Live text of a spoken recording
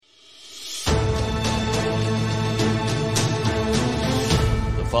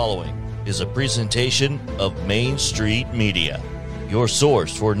following is a presentation of Main Street Media, your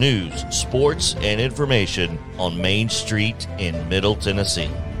source for news, sports, and information on Main Street in Middle Tennessee.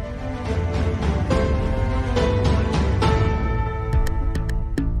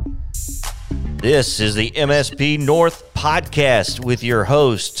 This is the MSP North podcast with your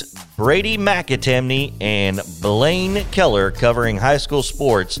hosts, Brady McAtamney and Blaine Keller, covering high school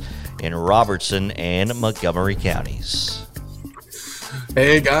sports in Robertson and Montgomery counties.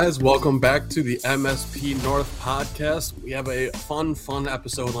 Hey guys, welcome back to the MSP North podcast. We have a fun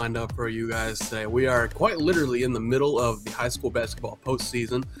episode lined up for you guys today. We are quite literally in the middle of the high school basketball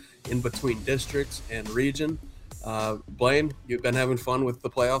postseason, in between districts and region. Blaine, you've been having fun with the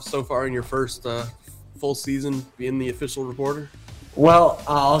playoffs so far in your first full season being the official reporter? Well,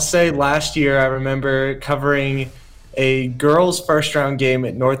 I'll say last year I remember covering a girls' first-round game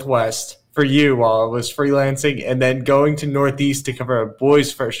at Northwest for you while I was freelancing, and then going to Northeast to cover a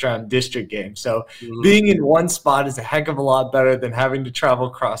boys' first-round district game. So being in one spot is a heck of a lot better than having to travel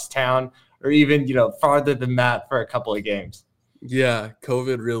across town or even, farther than that for a couple of games. Yeah,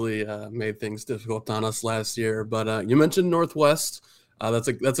 COVID really made things difficult on us last year. But you mentioned Northwest. That's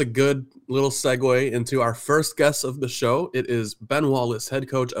a good little segue into our first guest of the show. It is Ben Wallace, head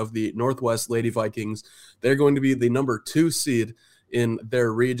coach of the Northwest Lady Vikings. They're going to be the number 2 seed in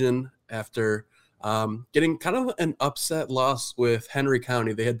their region after getting kind of an upset loss with Henry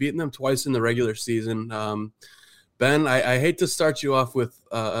County. They had beaten them twice in the regular season. Ben, I hate to start you off with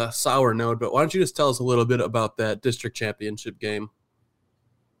a sour note, but why don't you just tell us a little bit about that district championship game?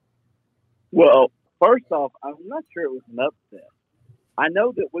 Well, first off, I'm not sure it was an upset. I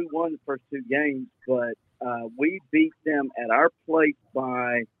know that we won the first 2 games, but we beat them at our place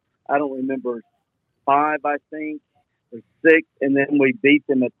by, I don't remember, 5, I think, or 6, and then we beat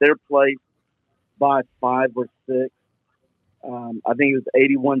them at their place by 5 or 6. I think it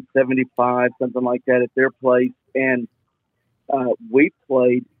was 81-75, something like that, at their place. And we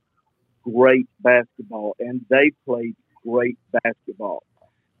played great basketball, and they played great basketball.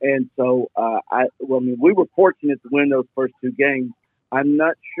 And so, we were fortunate to win those first 2 games. I'm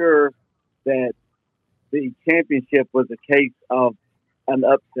not sure that the championship was a case of an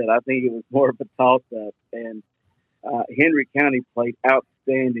upset. I think it was more of a toss-up. And Henry County played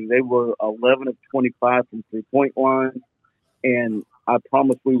outstanding. They were 11 of 25 from three-point line, and I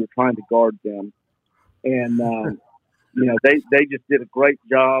promise we were trying to guard them. And, they just did a great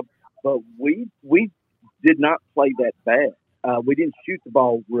job. But we did not play that bad. We didn't shoot the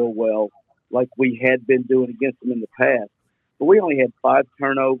ball real well like we had been doing against them in the past. But we only had 5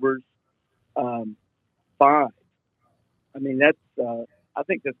 turnovers, 5. I mean, that's I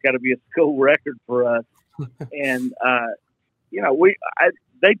think that's got to be a school record for us. And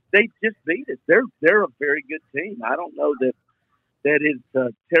they just beat us. They're a very good team. I don't know that is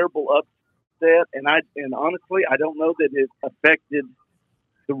a terrible upset, and honestly, I don't know that it affected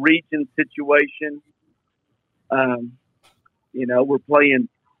the region situation. We're playing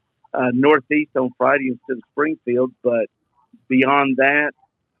Northeast on Friday instead of Springfield, but beyond that,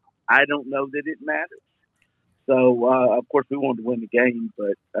 I don't know that it matters. So, of course, we wanted to win the game,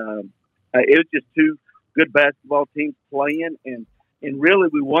 but it was just 2 good basketball teams playing, and really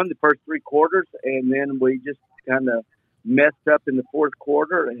we won the first 3 quarters, and then we just kind of messed up in the fourth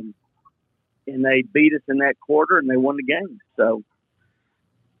quarter, and they beat us in that quarter, and they won the game. So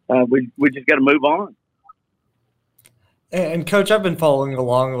we just got to move on. And Coach, I've been following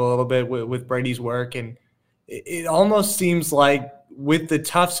along a little bit with Brady's work, and it almost seems like with the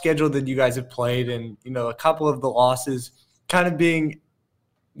tough schedule that you guys have played, and a couple of the losses kind of being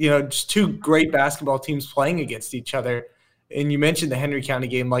just 2 great basketball teams playing against each other. And you mentioned the Henry County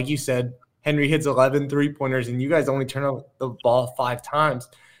game. Like you said, Henry hits 11 3-pointers, and you guys only turn over the ball 5 times.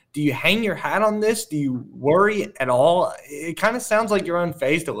 Do you hang your hat on this? Do you worry at all? It kind of sounds like you're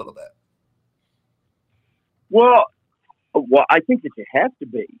unfazed a little bit. Well, I think that you have to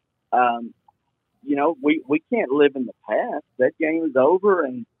be. We can't live in the past. That game is over,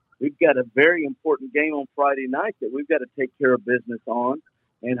 and we've got a very important game on Friday night that we've got to take care of business on,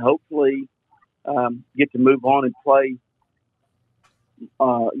 and hopefully get to move on and play,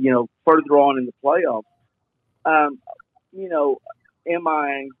 further on in the playoffs.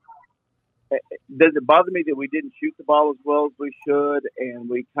 Does it bother me that we didn't shoot the ball as well as we should, and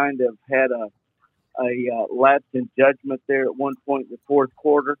we kind of had a lapse in judgment there at one point in the fourth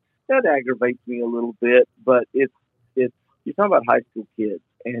quarter? That aggravates me a little bit, but it's you're talking about high school kids,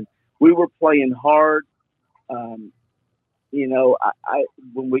 and we were playing hard.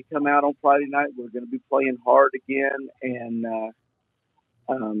 When we come out on Friday night, we're going to be playing hard again, and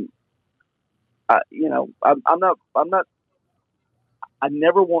I'm not I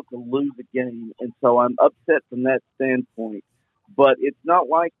never want to lose a game, and so I'm upset from that standpoint. But it's not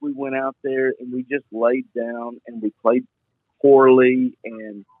like we went out there and we just laid down and we played poorly.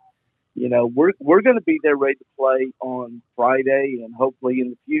 And we're going to be there ready to play on Friday and hopefully in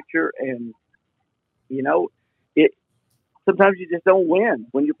the future. And it sometimes you just don't win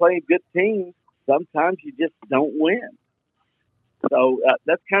when you're playing good teams. Sometimes you just don't win. So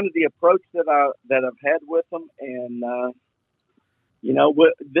that's kind of the approach that I've had with them. And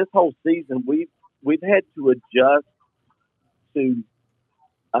this whole season we've had to adjust to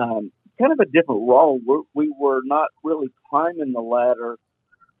kind of a different role. We were not really climbing the ladder.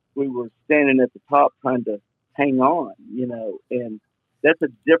 We were standing at the top trying to hang on, and that's a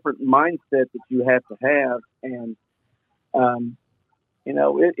different mindset that you have to have. And,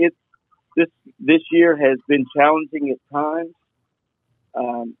 this year has been challenging at times.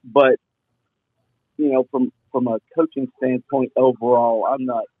 But, from a coaching standpoint overall, I'm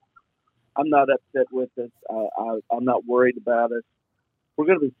not upset with us. I'm not worried about us. We're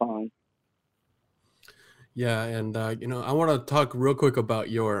going to be fine. Yeah, and I want to talk real quick about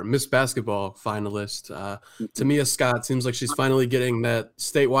your Miss Basketball finalist, Tamia Scott. Seems like she's finally getting that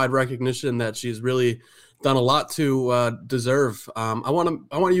statewide recognition that she's really done a lot to deserve. I want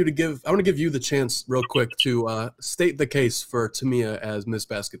to give you the chance real quick to state the case for Tamia as Miss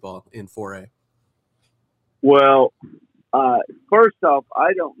Basketball in 4A. Well, first off,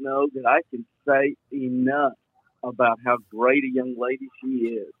 I don't know that I can say enough about how great a young lady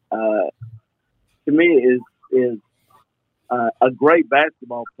she is. Tamia is a great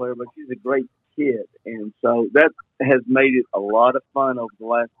basketball player, but she's a great kid. And so that has made it a lot of fun over the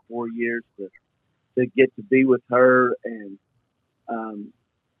last 4 years to get to be with her and,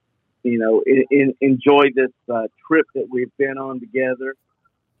 enjoy this trip that we've been on together.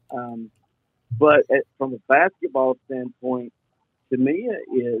 But from a basketball standpoint, Tamia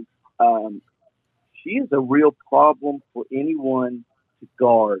is she is a real problem for anyone to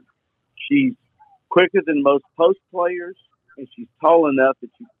guard. She's quicker than most post players, and she's tall enough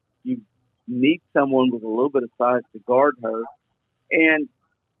that you need someone with a little bit of size to guard her. And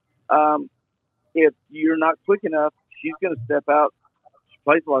if you're not quick enough, she's going to step out. She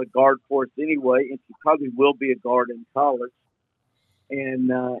plays a lot of guard for us anyway, and she probably will be a guard in college. And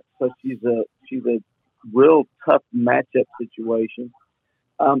so she's a real tough matchup situation.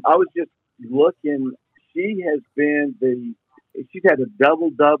 I was just looking. She's had a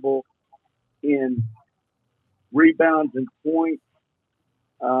double-double in rebounds and points.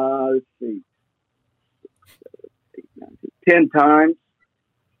 Let's see, 10 times.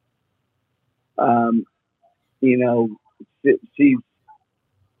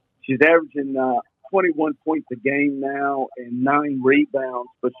 She's averaging 21 points a game now and 9 rebounds,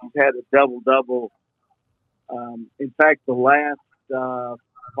 but she's had a double-double. In fact, the last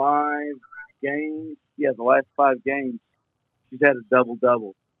 5 games, she's had a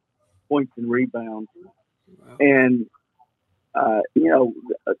double-double, points and rebounds. Wow. And,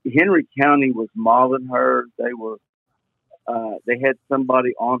 Henry County was mauling her. They had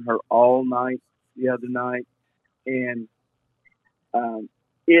somebody on her all night the other night, and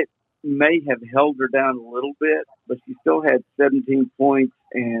it may have held her down a little bit, but she still had 17 points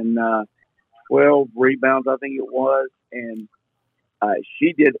and 12 rebounds, I think it was, and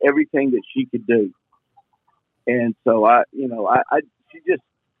she did everything that she could do. And so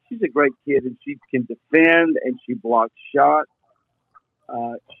she's a great kid, and she can defend and she blocks shots.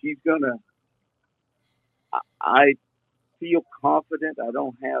 I feel confident. I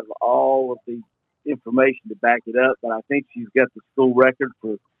don't have all of the information to back it up, but I think she's got the school record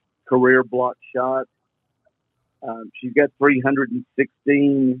for career block shots. She's got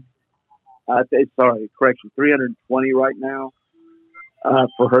 320 right now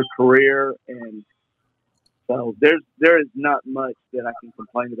for her career, and so there is not much that I can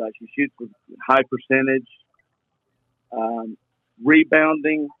complain about. She shoots with high percentage,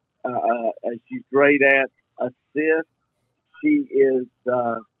 rebounding. She's great at assists. She is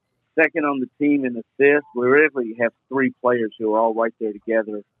second on the team in assists. We really have 3 players who are all right there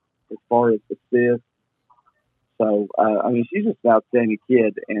together as far as assists. So, she's just an outstanding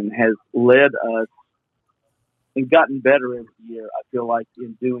kid and has led us and gotten better every year, I feel like,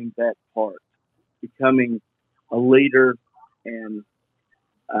 in doing that part, becoming a leader. And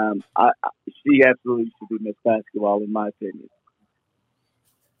she absolutely should be Miss Basketball, in my opinion.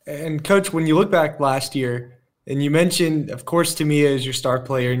 And, Coach, when you look back last year, and you mentioned, of course, Tamia is your star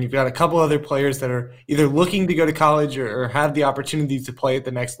player, and you've got a couple other players that are either looking to go to college or have the opportunity to play at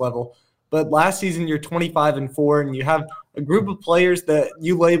the next level. But last season, you're 25-4, and you have a group of players that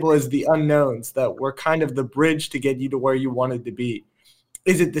you label as the unknowns that were kind of the bridge to get you to where you wanted to be.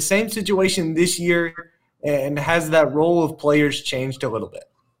 Is it the same situation this year, and has that role of players changed a little bit?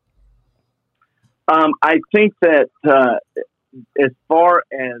 I think that as far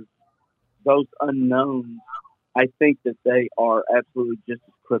as those unknowns, I think that they are absolutely just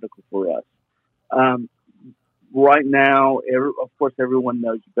as critical for us. Right now, of course, everyone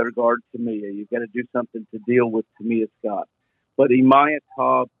knows you better guard Tamia. You've got to do something to deal with Tamia Scott. But Imaya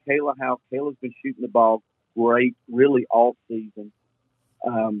Cobb, Kayla Howe, Kayla's been shooting the ball great, really all season.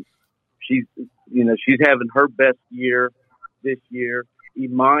 She's having her best year this year.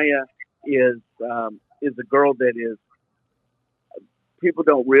 Imaya is a girl that is, people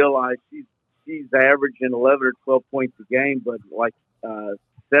don't realize she's averaging 11 or 12 points a game, but like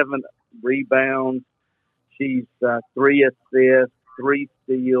 7 rebounds. She's 3 assists, 3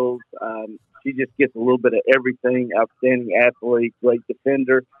 steals. She just gets a little bit of everything. Outstanding athlete, great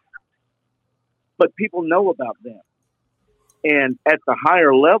defender. But people know about them. And at the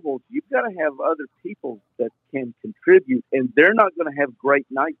higher levels, you've got to have other people that can contribute, and they're not going to have great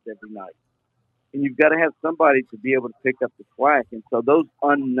nights every night. And you've got to have somebody to be able to pick up the slack. And so those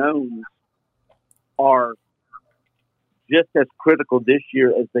unknowns are just as critical this year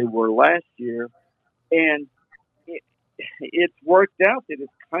as they were last year. And it's worked out that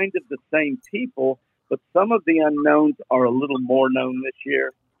it's kind of the same people, but some of the unknowns are a little more known this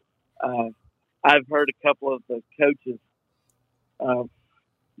year. I've heard a couple of the coaches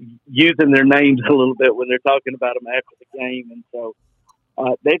using their names a little bit when they're talking about them after the game. And so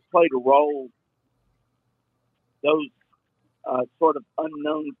they've played a role. Those sort of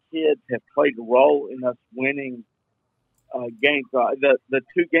unknown kids have played a role in us winning games. The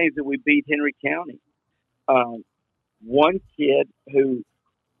 2 games that we beat Henry County, one kid who,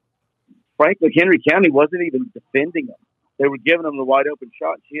 frankly, Henry County wasn't even defending him. They were giving him the wide open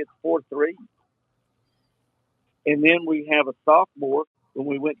shot. She hit 4 threes. And then we have a sophomore when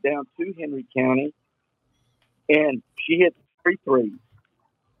we went down to Henry County, and she hit 3 threes.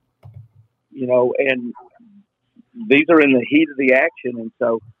 And these are in the heat of the action, and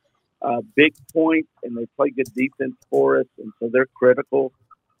so big points, and they play good defense for us, and so they're critical.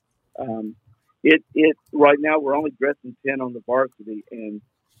 It right now we're only dressing 10 on the varsity, and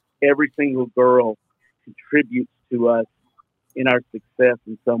every single girl contributes to us in our success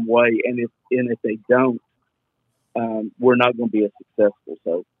in some way. And if they don't, we're not going to be as successful.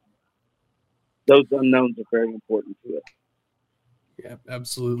 So those unknowns are very important to us. Yeah,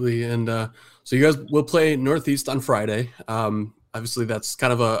 absolutely. And so you guys will play Northeast on Friday. Obviously, that's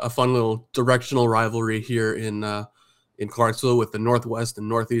kind of a fun little directional rivalry here in Clarksville with the Northwest and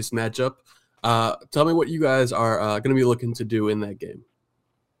Northeast matchup. Tell me what you guys are going to be looking to do in that game.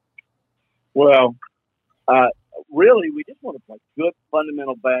 Well, really, we just want to play good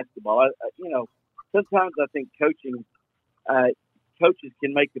fundamental basketball. Sometimes I think coaches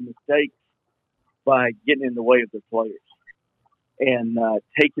can make a mistake by getting in the way of their players and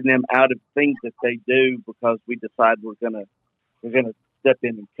taking them out of things that they do because we decide we're gonna step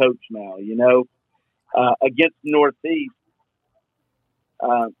in and coach now. Against Northeast,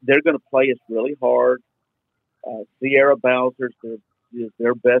 they're going to play us really hard. Sierra Bowser is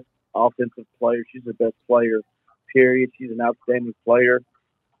their best offensive player. She's the best player, period. She's an outstanding player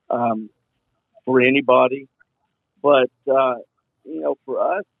for anybody. But,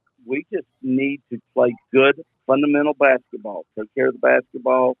 for us, we just need to play good fundamental basketball, take care of the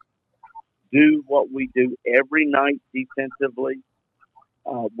basketball, do what we do every night defensively.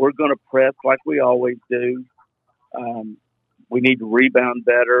 We're going to press like we always do. We need to rebound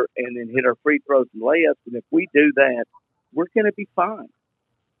better and then hit our free throws and layups. And if we do that, we're going to be fine.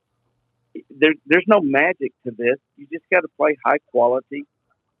 There's no magic to this. You just got to play high quality,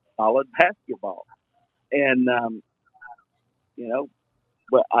 solid basketball. And,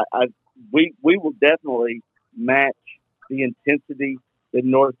 but we will definitely match the intensity that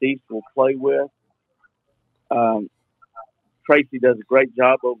Northeast will play with. Tracy does a great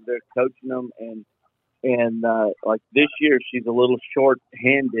job over there coaching them, and like this year she's a little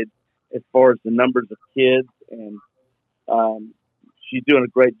short-handed as far as the numbers of kids, and she's doing a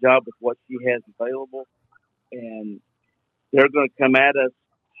great job with what she has available, and they're going to come at us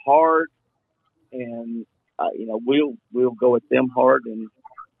hard, and we'll go at them hard, and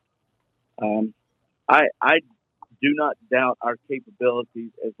I do not doubt our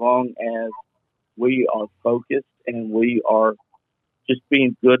capabilities as long as we are focused and we are just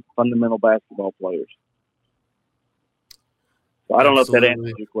being good fundamental basketball players. So I don't know if that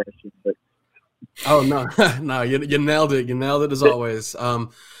answers your question, but oh no, no, you nailed it. You nailed it as always.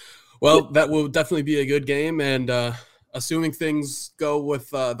 Well, that will definitely be a good game, and assuming things go with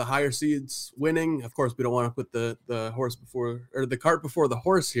the higher seeds winning. Of course, we don't want to put the horse before, or the cart before the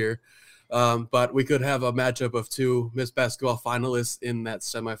horse here. But we could have a matchup of two Miss Basketball finalists in that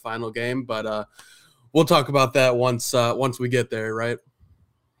semifinal game. But we'll talk about that once we get there, right?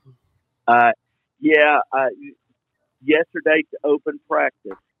 Yesterday to open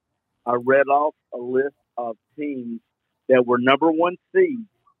practice, I read off a list of teams that were number one seeds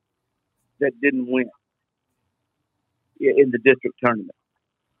that didn't win in the district tournament.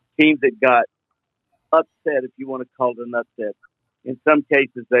 Teams that got upset, if you want to call it an upset. In some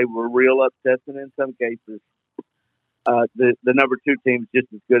cases, they were real upsets, and in some cases, the number two team is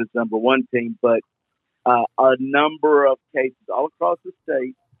just as good as number one team. But a number of cases all across the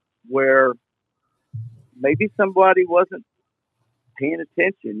state where maybe somebody wasn't paying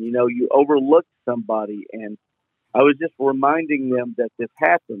attention. You know, you overlooked somebody, and I was just reminding them that this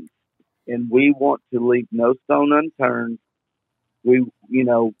happens, and we want to leave no stone unturned.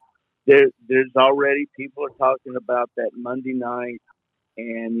 There's already people are talking about that Monday night,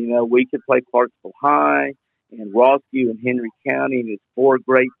 and we could play Clarksville High and Rossview and Henry County, and it's four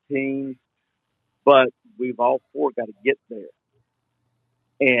great teams, but we've all four got to get there.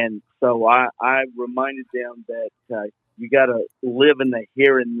 And so I reminded them that you got to live in the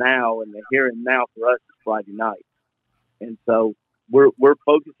here and now, and the here and now for us is Friday night. And so we're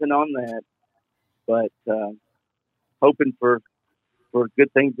focusing on that, but hoping for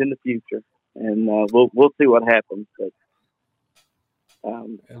good things in the future, and we'll see what happens. But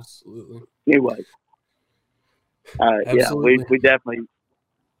absolutely. Anyway, absolutely.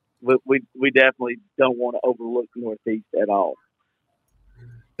 we definitely don't want to overlook Northeast at all.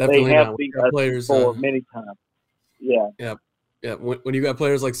 Definitely they have not. beat us players before many times. Yeah. Yeah. When you got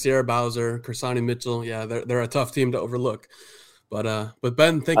players like Sierra Bowser, Kersani Mitchell, they're a tough team to overlook. But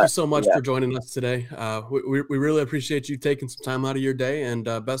Ben, thank you so much for joining us today. We really appreciate you taking some time out of your day, and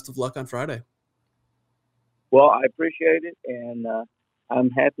best of luck on Friday. Well, I appreciate it, and I'm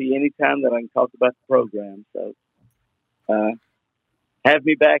happy anytime that I can talk about the program. So have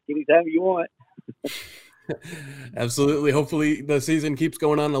me back anytime you want. Absolutely. Hopefully the season keeps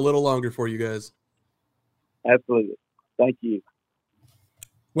going on a little longer for you guys. Absolutely. Thank you.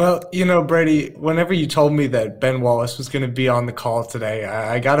 Well, Brady, whenever you told me that Ben Wallace was going to be on the call today,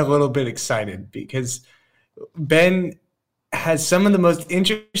 I got a little bit excited because Ben has some of the most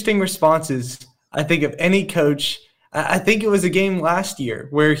interesting responses, I think, of any coach. I think it was a game last year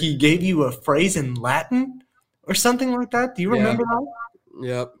where he gave you a phrase in Latin or something like that. Do you remember that?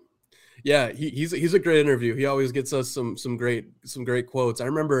 Yep. Yeah, he's a great interview. He always gets us some great quotes. I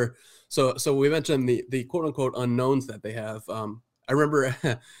remember so we mentioned the quote unquote unknowns that they have. I remember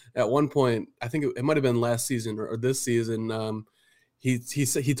at one point, I think it might have been last season or this season. He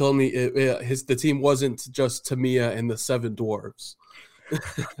told me the team wasn't just Tamiya and the Seven Dwarves.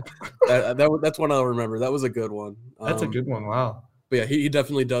 That's one I'll remember. That was a good one. That's a good one. Wow. But yeah, he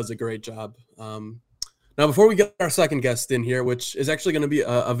definitely does a great job. Now, before we get our second guest in here, which is actually going to be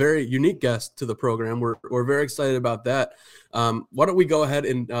a very unique guest to the program, we're very excited about that. Why don't we go ahead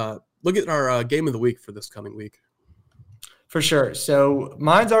and look at our game of the week for this coming week? For sure. So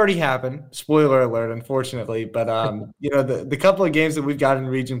mine's already happened. Spoiler alert, unfortunately. But, the couple of games that we've got in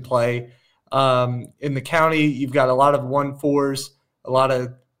region play in the county, you've got a lot of 1-4s, a lot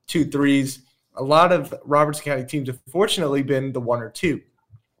of 2-3s. A lot of Robertson County teams have fortunately been the 1 or 2.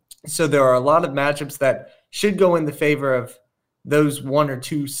 So there are a lot of matchups that should go in the favor of those 1 or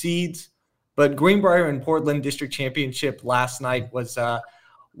 2 seeds. But Greenbrier and Portland District Championship last night was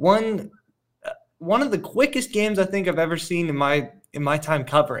one of the quickest games I think I've ever seen in my time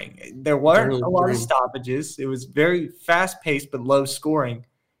covering. There weren't a lot of stoppages. It was very fast-paced but low scoring.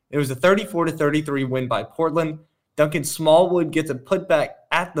 It was a 34-33 win by Portland. Duncan Smallwood gets a putback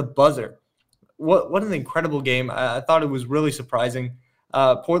at the buzzer. What an incredible game. I thought it was really surprising.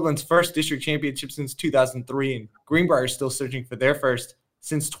 Portland's first district championship since 2003, and Greenbrier is still searching for their first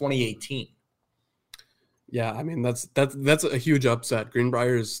since 2018. Yeah, I mean that's a huge upset.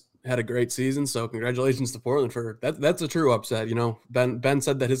 Greenbrier's had a great season, so congratulations to Portland for that. That's a true upset. Ben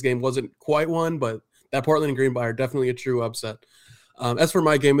said that his game wasn't quite one, but that Portland and Greenbrier definitely a true upset. As for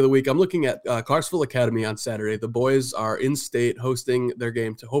my game of the week, I'm looking at Clarksville Academy on Saturday. The boys are in state hosting their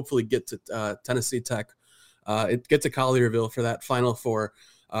game to hopefully get to Tennessee Tech. Get to Collierville for that Final Four.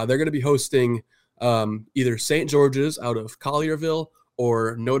 They're going to be hosting either St. George's out of Collierville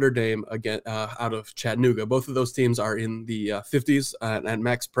or Notre Dame again out of Chattanooga. Both of those teams are in the 50s at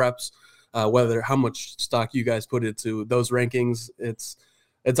max preps. How much stock you guys put into those rankings,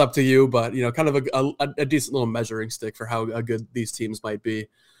 it's up to you. But kind of a decent little measuring stick for how good these teams might be.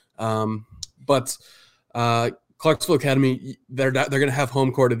 But Clarksville Academy, they're going to have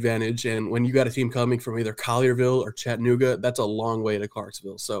home court advantage, and when you got a team coming from either Collierville or Chattanooga, that's a long way to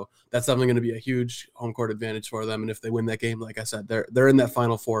Clarksville. So that's definitely going to be a huge home court advantage for them. And if they win that game, like I said, they're in that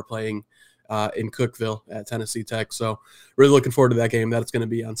Final Four playing in Cookeville at Tennessee Tech. So really looking forward to that game. That's going to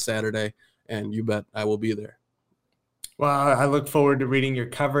be on Saturday, and you bet I will be there. Well, I look forward to reading your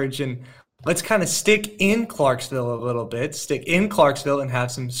coverage, and let's kind of stick in Clarksville a little bit, and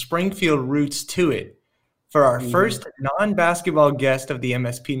have some Springfield roots to it. For our first non-basketball guest of the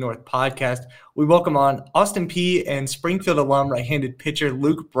MSP North podcast, we welcome on Austin Peay and Springfield alum right-handed pitcher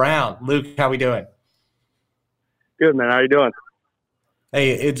Luke Brown. Luke, how we doing? Good, man. How you doing?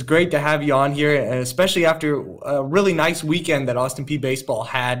 Hey, it's great to have you on here, and especially after a really nice weekend that Austin Peay baseball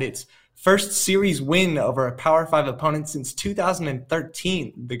had. Its first series win over a Power 5 opponent since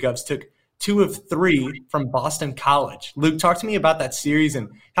 2013. The Govs took 2 of 3 from Boston College. Luke, talk to me about that series and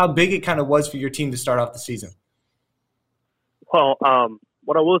how big it kind of was for your team to start off the season. Well,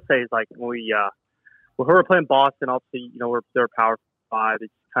 what I will say is, like, when we were playing Boston, obviously, they're Power 5.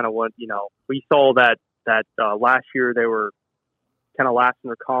 It's kind of what, we saw that last year they were kind of last in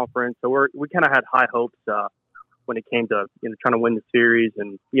their conference. So we kind of had high hopes when it came to trying to win the series,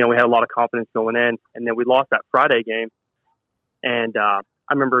 and we had a lot of confidence going in. And then we lost that Friday game, and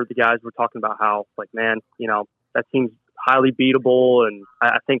I remember the guys were talking about how, like, man, that team's highly beatable, and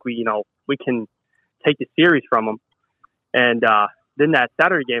I think we can take the series from them. And then that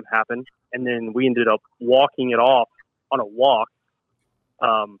Saturday game happened, and then we ended up walking it off on a walk,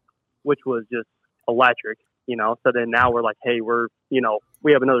 which was just electric, So then now we're like, hey,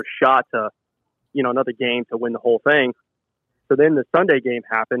 we have another shot to, another game to win the whole thing. So then the Sunday game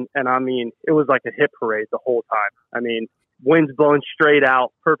happened, and I mean, it was like a hit parade the whole time. I mean, winds blowing straight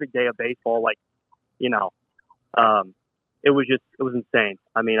out, perfect day of baseball. Like, it was insane.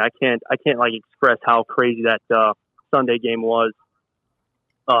 I mean, I can't like express how crazy that Sunday game was.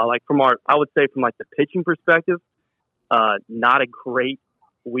 Like I would say from like the pitching perspective, not a great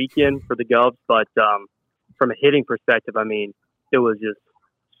weekend for the Govs, but from a hitting perspective, I mean, it was just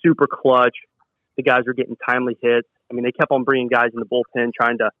super clutch. The guys were getting timely hits. I mean, they kept on bringing guys in the bullpen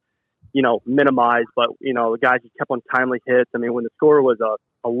trying to, minimize, but, the guys just kept on timely hits. I mean, when the score was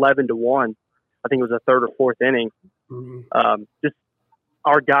 11-1, I think it was the third or fourth inning, just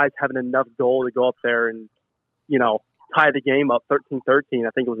our guys having enough goal to go up there and, tie the game up 13-13. I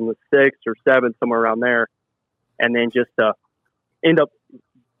think it was in the 6th or 7th, somewhere around there. And then just end up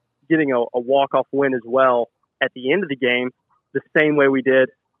getting a walk-off win as well at the end of the game, the same way we did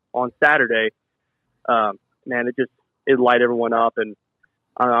on Saturday. Man, it light everyone up, and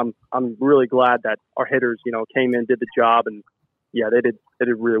I'm really glad that our hitters, came in, did the job, and yeah, they did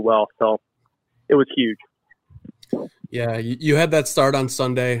really well. So it was huge. Yeah, you had that start on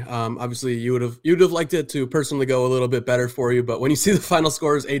Sunday. Obviously, you'd have liked it to personally go a little bit better for you, but when you see the final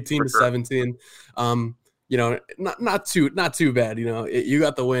score is 18-17, not too bad. You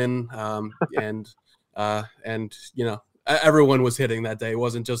got the win, and everyone was hitting that day. It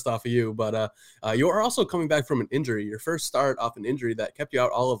wasn't just off of you, but you are also coming back from an injury. Your first start off an injury that kept you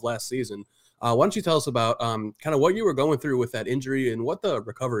out all of last season. Why don't you tell us about kind of what you were going through with that injury and what the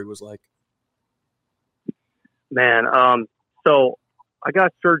recovery was like? Man, so I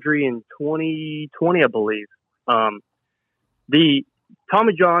got surgery in 2020, I believe. The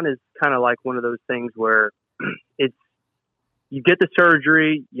Tommy John is kind of like one of those things where you get the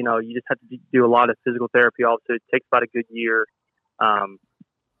surgery, you just have to do a lot of physical therapy. Also, it takes about a good year.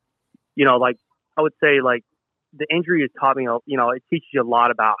 Like I would say, like the injury has taught me, it teaches you a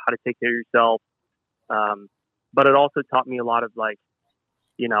lot about how to take care of yourself. But it also taught me a lot of like,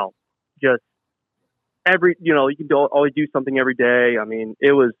 just you can always do something every day. I mean,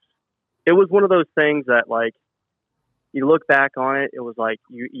 it was one of those things that like, you look back on it, it was like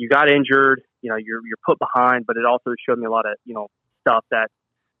you got injured, you're put behind, but it also showed me a lot of, stuff that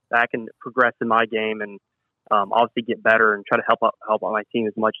I can progress in my game and obviously get better and try to help out my team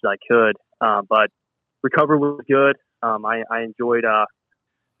as much as I could. But recovery was good. I enjoyed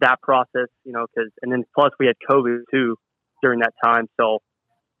that process, and then plus we had COVID too during that time. So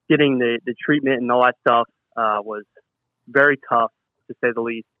getting the treatment and all that stuff was very tough to say the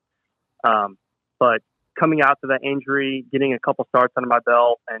least. But coming out to that injury, getting a couple starts under my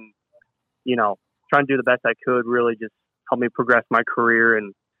belt and, trying to do the best I could really just helped me progress my career.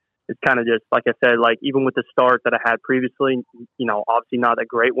 And it's kind of just, like I said, like even with the start that I had previously, obviously not a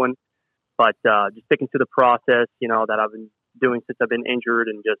great one, but just sticking to the process, that I've been doing since I've been injured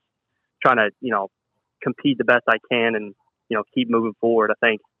and just trying to, compete the best I can and, keep moving forward. I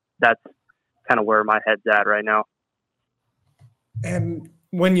think that's kind of where my head's at right now. And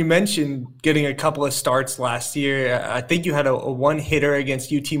when you mentioned getting a couple of starts last year, I think you had a one hitter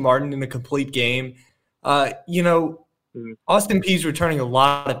against UT Martin in a complete game. Austin Peay's returning a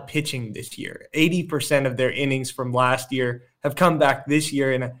lot of pitching this year. 80% of their innings from last year have come back this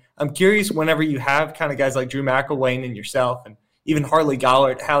year. And I'm curious, whenever you have kind of guys like Drew McElwain and yourself and even Harley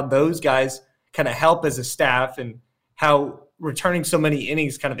Gollert, how those guys kind of help as a staff and how returning so many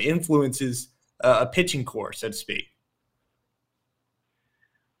innings kind of influences a pitching core, so to speak.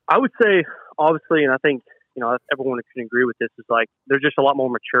 I would say, obviously, and I think, everyone can agree with this, is like there's just a lot more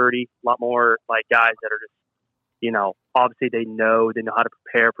maturity, a lot more like guys that are just, obviously they know how to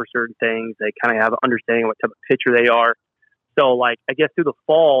prepare for certain things. They kind of have an understanding of what type of pitcher they are. So, like, I guess through the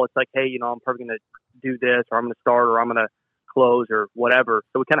fall, it's like, hey, I'm probably going to do this, or I'm going to start, or I'm going to close, or whatever.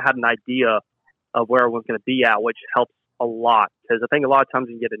 So we kind of had an idea of where everyone's going to be at, which helps a lot. Because I think a lot of times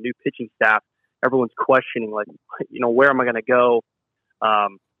when you get a new pitching staff, everyone's questioning, like, where am I going to go?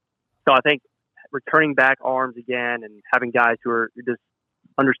 So I think returning back arms again and having guys who are just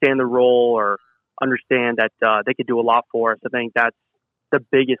understand the role or understand that they could do a lot for us. I think that's the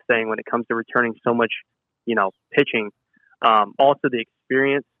biggest thing when it comes to returning so much, pitching. Also the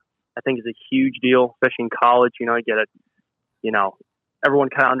experience, I think, is a huge deal, especially in college. You get everyone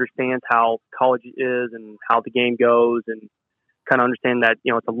kind of understands how college is and how the game goes, and kind of understand that,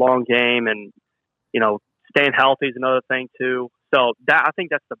 it's a long game, and, staying healthy is another thing too. So that, I think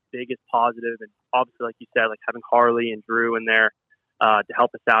that's the biggest positive. And obviously, like you said, like having Harley and Drew in there to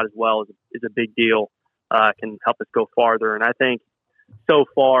help us out as well is a big deal. Can help us go farther. And I think so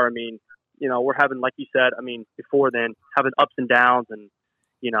far, we're having, like you said, before then, having ups and downs, and,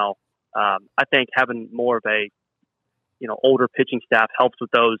 I think having more of a, older pitching staff helps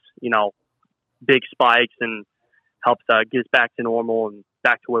with those, big spikes, and helps get us back to normal and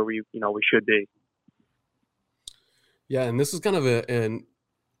back to where we should be. Yeah, and this is kind of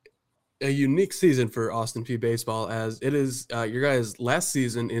a unique season for Austin Peay baseball, as it is your guys' last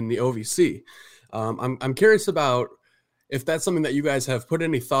season in the OVC. I'm curious about if that's something that you guys have put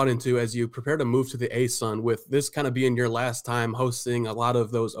any thought into as you prepare to move to the ASUN, with this kind of being your last time hosting a lot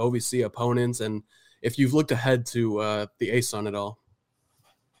of those OVC opponents, and if you've looked ahead to the ASUN at all.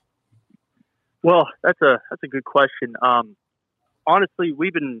 Well, that's a good question. Honestly,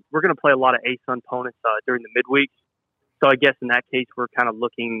 we're going to play a lot of ASUN opponents during the midweek. So I guess in that case, we're kind of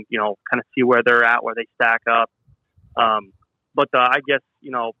looking, kind of see where they're at, where they stack up. But I guess,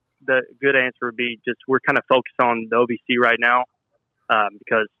 the good answer would be just we're kind of focused on the OVC right now,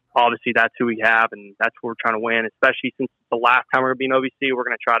 because obviously that's who we have, and that's what we're trying to win, especially since the last time we're going to be in OVC. We're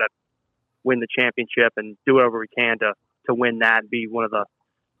going to try to win the championship and do whatever we can to win that and be one of the,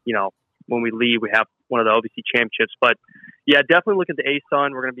 when we leave, we have one of the OVC championships. But, yeah, definitely look at the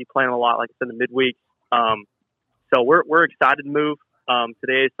ASUN. We're going to be playing a lot, like I said, in the midweek. So we're excited to move to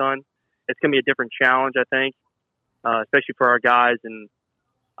the ASUN. It's going to be a different challenge, I think, especially for our guys. And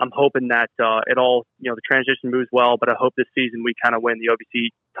I'm hoping that it all, the transition moves well. But I hope this season we kind of win the OVC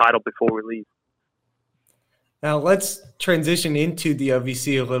title before we leave. Now let's transition into the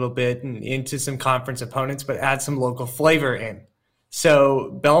OVC a little bit and into some conference opponents, but add some local flavor in.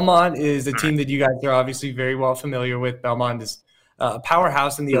 So Belmont is a team that you guys are obviously very well familiar with. Belmont is a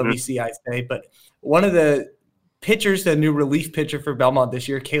powerhouse in the OVC, I'd say. But one of the pitchers, the new relief pitcher for Belmont this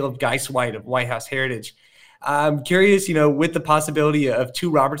year, Caleb Geiswhite of White House Heritage. I'm curious, with the possibility of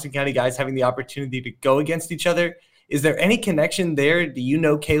two Robertson County guys having the opportunity to go against each other, is there any connection there? Do you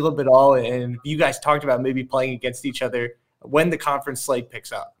know Caleb at all? And you guys talked about maybe playing against each other when the conference slate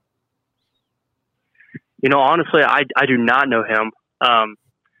picks up. Honestly, I do not know him.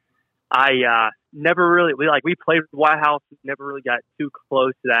 I never really we played with White House, never really got too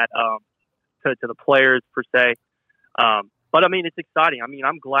close to that to the players per se. But it's exciting.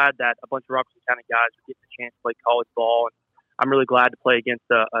 I'm glad that a bunch of Robertson County guys are getting a chance to play college ball, and I'm really glad to play against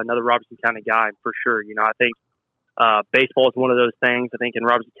another Robertson County guy for sure. I think baseball is one of those things, I think, in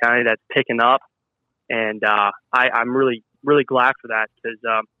Robertson County that's picking up, and I'm really, really glad for that, because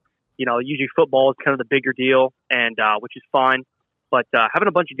usually football is kind of the bigger deal, and which is fun. But having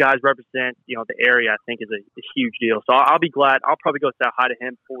a bunch of guys represent, the area, I think, is a huge deal. So I'll be glad. I'll probably go say hi to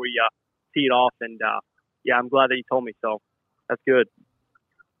him before we tee it off. And, I'm glad that he told me. So that's good.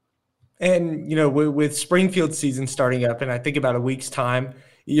 And, with Springfield season starting up, and I think about a week's time,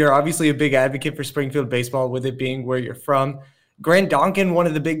 you're obviously a big advocate for Springfield baseball, with it being where you're from. Grant Donkin, one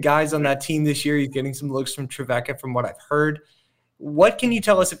of the big guys on that team this year, he's getting some looks from Trevecca from what I've heard. What can you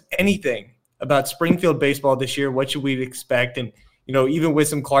tell us, if anything, about Springfield baseball this year? What should we expect? And, even with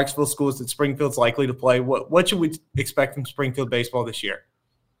some Clarksville schools that Springfield's likely to play, what should we expect from Springfield baseball this year?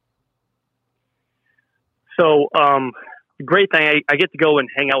 So, a great thing. I get to go and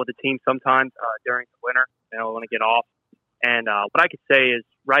hang out with the team sometimes during the winter. When I get off. And what I could say is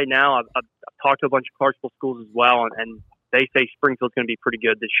right now I've talked to a bunch of Clarksville schools as well, and they say Springfield's going to be pretty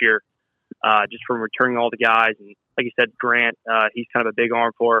good this year, just from returning all the guys. And like you said, Grant, he's kind of a big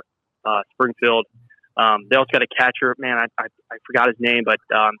arm for Springfield. They also got a catcher. Man, I forgot his name, but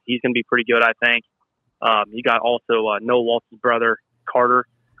he's going to be pretty good, I think. You got also Noah Waltz's brother, Carter.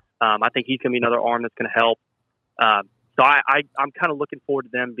 I think he's going to be another arm that's going to help. So I'm kind of looking forward to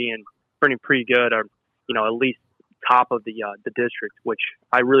them being pretty good, or at least top of the district, which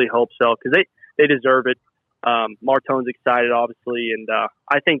I really hope so, because they deserve it. Martone's excited, obviously, and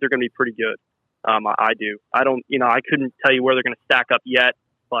I think they're going to be pretty good. I do. I don't. I couldn't tell you where they're going to stack up yet,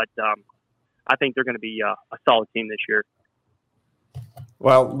 but I think they're going to be a solid team this year.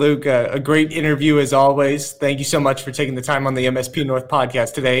 Well, Luke, a great interview as always. Thank you so much for taking the time on the MSP North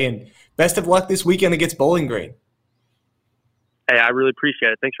podcast today, and best of luck this weekend against Bowling Green. Hey, I really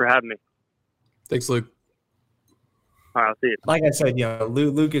appreciate it. Thanks for having me. Thanks, Luke. All right, I'll see you. Like I said,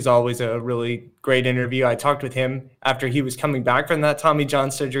 Luke is always a really great interview. I talked with him after he was coming back from that Tommy John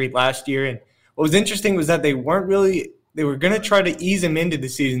surgery last year, and what was interesting was that they were going to try to ease him into the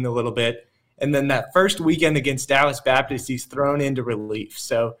season a little bit. And then that first weekend against Dallas Baptist, he's thrown into relief.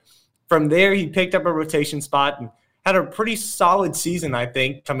 So from there, he picked up a rotation spot and had a pretty solid season, I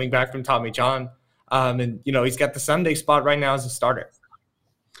think, coming back from Tommy John. And he's got the Sunday spot right now as a starter.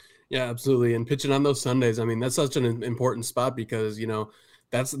 Yeah, absolutely. And pitching on those Sundays, I mean, that's such an important spot because,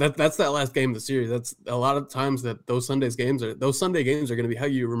 that's that last game of the series. That's a lot of times that those Sunday games are going to be how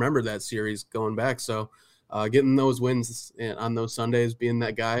you remember that series going back. So getting those wins on those Sundays, being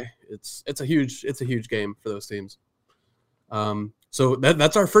that guy, it's a huge game for those teams. So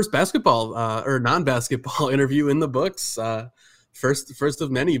that's our first basketball or non-basketball interview in the books. First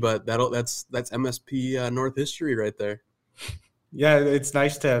of many, but that's MSP North history right there. Yeah, it's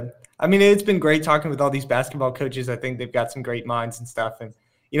nice to. I mean, it's been great talking with all these basketball coaches. I think they've got some great minds and stuff. And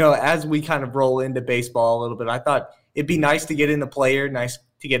as we kind of roll into baseball a little bit, I thought it'd be nice to get in the player, nice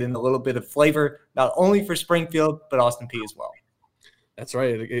to get in a little bit of flavor, not only for Springfield, but Austin Peay as well. That's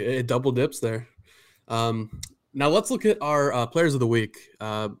right. It double dips there. Now let's look at our players of the week.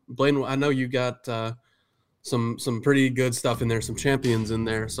 Blaine, I know you got some pretty good stuff in there, some champions in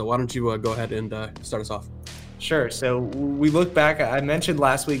there. So why don't you go ahead and start us off? Sure. So we look back. I mentioned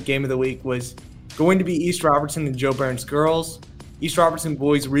last week, game of the week was going to be East Robertson and Joe Burns girls. East Robertson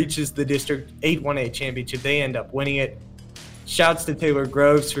boys reaches the District 8-1A championship. They end up winning it. Shouts to Taylor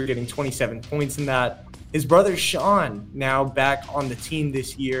Groves for getting 27 points in that. His brother Sean now back on the team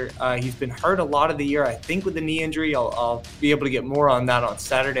this year. He's been hurt a lot of the year, I think, with the knee injury. I'll be able to get more on that on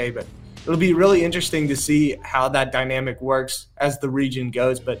Saturday, but it'll be really interesting to see how that dynamic works as the region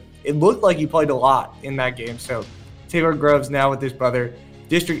goes. But it looked like he played a lot in that game. So Taylor Groves now with his brother,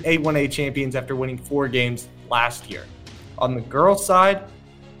 District 8-1A champions after winning 4 games last year. On the girls' side,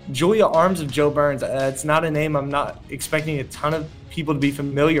 Julia Arms of Joe Burns. It's not a name I'm not expecting a ton of people to be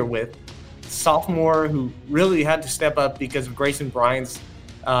familiar with. Sophomore who really had to step up because of Grayson Bryan's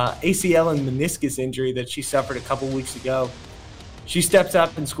ACL and meniscus injury that she suffered a couple weeks ago. She steps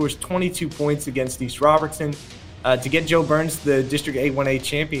up and scores 22 points against East Robertson to get Joe Burns the District 8-1A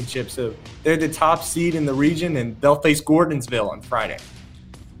championship. So they're the top seed in the region, and they'll face Gordonsville on Friday.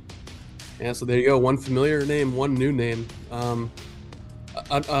 Yeah, so there you go. One familiar name, one new name. I'm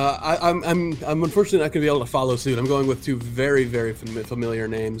unfortunately not going to be able to follow suit. I'm going with 2 very, very familiar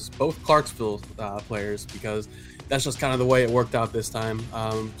names, both Clarksville players, because that's just kind of the way it worked out this time.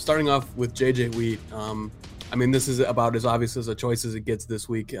 Starting off with JJ Wheat. This is about as obvious as a choice as it gets this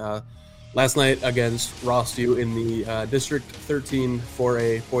week. Last night against Rossview in the District 13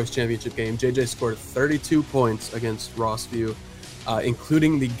 4A Boys Championship game, JJ scored 32 points against Rossview,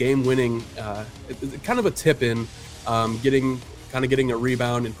 including the game-winning, kind of a tip-in, getting a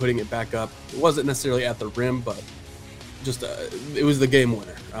rebound and putting it back up. It wasn't necessarily at the rim, but just it was the game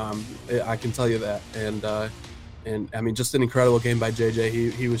winner. I can tell you that. And just an incredible game by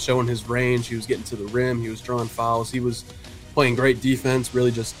JJ. He was showing his range. He was getting to the rim. He was drawing fouls. He was playing great defense,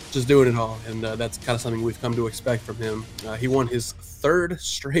 really just doing it all. And that's kind of something we've come to expect from him. He won his 3rd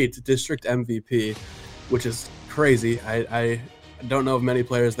straight district MVP, which is crazy. I don't know of many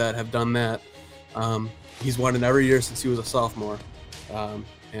players that have done that. He's won it every year since he was a sophomore,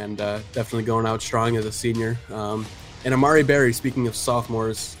 and definitely going out strong as a senior. And Amari Berry, speaking of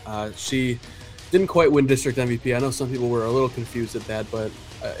sophomores, she didn't quite win district MVP. I know some people were a little confused at that, but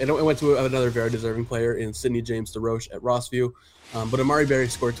it went to another very deserving player in Sydney James DeRoche at Rossview. But Amari Berry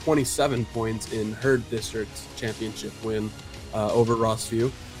scored 27 points in her district championship win over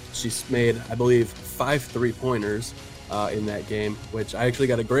Rossview. She's made, I believe, 5 3-pointers. in that game, which I actually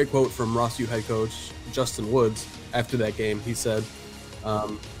got a great quote from Ross U head coach Justin Woods after that game. He said,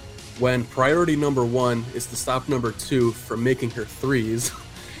 when priority number 1 is to stop number 2 from making her threes,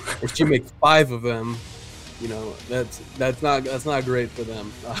 if she makes 5 of them, that's not great for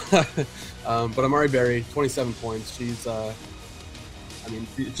them. But Amari Berry, 27 points. She's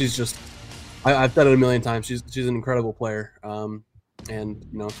just, I've said it a million times. She's an incredible player. And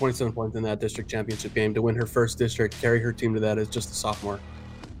 27 points in that district championship game to win her first district, carry her team to that as just a sophomore.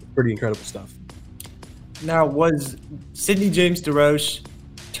 Pretty incredible stuff. Now, was Sydney James DeRoche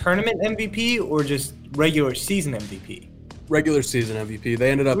tournament MVP or just regular season MVP? Regular season MVP.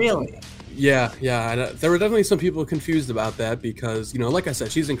 They ended up really. Yeah. There were definitely some people confused about that because, like I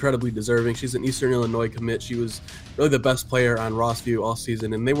said, she's incredibly deserving. She's an Eastern Illinois commit. She was really the best player on Rossview all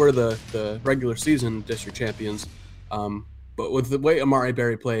season, and they were the regular season district champions. But with the way Amari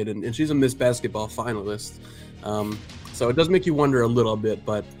Berry played, and she's a Miss Basketball finalist, so it does make you wonder a little bit.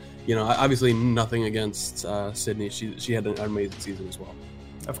 But obviously nothing against Sydney. She had an amazing season as well.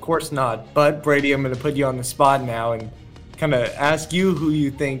 Of course not. But Brady, I'm going to put you on the spot now and kind of ask you who you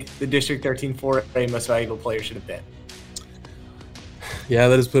think the District 13 4A most valuable player should have been. Yeah,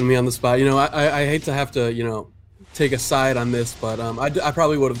 that is putting me on the spot. I hate to have to take a side on this, but I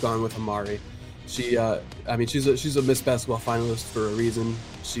probably would have gone with Amari. She's a Miss Basketball finalist for a reason.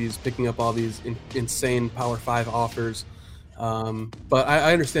 She's picking up all these insane Power 5 offers. But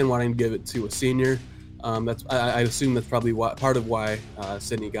I understand wanting to give it to a senior. I assume that's probably part of why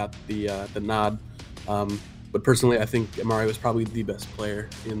Sydney got the nod. But personally, I think Amari was probably the best player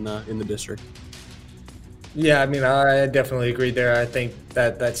in the district. Yeah, I definitely agree there. I think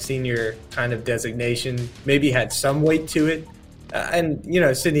that senior kind of designation maybe had some weight to it. And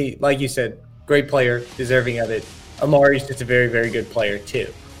Sydney, like you said, great player, deserving of it. Amari's just a very, very good player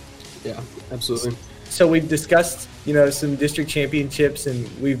too. Yeah, absolutely. So we've discussed, some district championships, and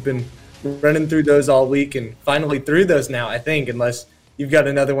we've been running through those all week and finally through those now, I think, unless you've got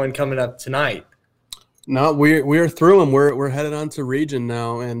another one coming up tonight. No, we're through them. We're headed on to region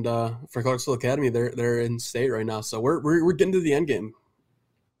now, and for Clarksville Academy, they're in state right now, so we're getting to the end game.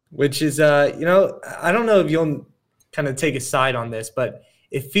 Which is, I don't know if you'll kind of take a side on this, but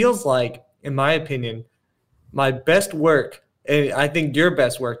it feels like, in my opinion, my best work, and I think your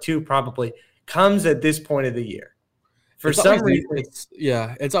best work too, probably comes at this point of the year. For some reason,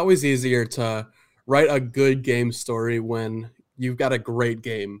 it's always easier to write a good game story when you've got a great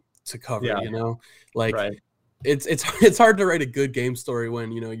game to cover. Right. It's hard to write a good game story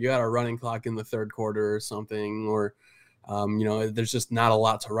when you got a running clock in the third quarter or something, or there's just not a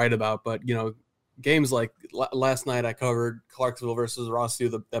lot to write about. But games like last night, I covered Clarksville versus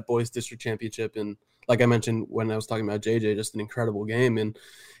Rossview, that boys district championship, and like I mentioned when I was talking about JJ, just an incredible game. And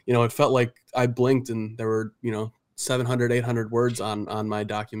it felt like I blinked and there were 700, 800 words on my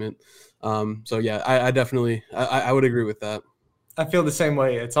document. So yeah, I definitely I would agree with that. I feel the same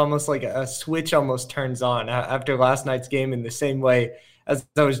way. It's almost like a switch almost turns on after last night's game. In the same way, as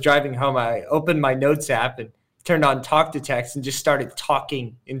I was driving home, I opened my notes app and turned on talk to text and just started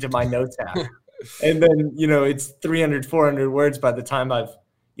talking into my notes app. And then, it's 300, 400 words by the time I've,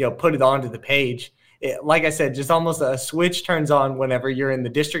 put it onto the page. Like I said, just almost a switch turns on whenever you're in the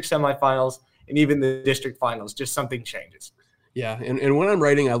district semifinals and even the district finals. Just something changes. Yeah, and when I'm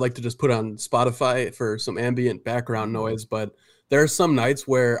writing, I like to just put on Spotify for some ambient background noise, but there are some nights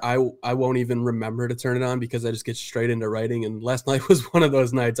where I won't even remember to turn it on because I just get straight into writing. And last night was one of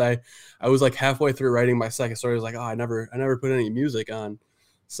those nights. I was like halfway through writing my second story. I was like, I never put any music on.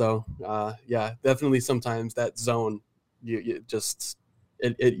 So yeah, definitely sometimes that zone, you're just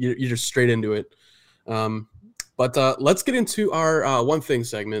straight into it. But let's get into our one thing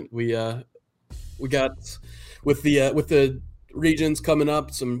segment. We got with the regions coming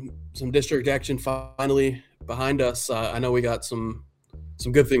up, some district action finally behind us. I know we got some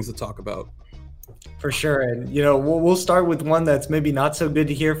good things to talk about. For sure. And, we'll start with one that's maybe not so good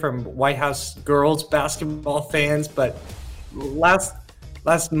to hear from White House girls basketball fans, but last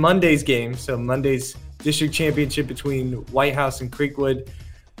Monday's game, so Monday's district championship between White House and Creekwood,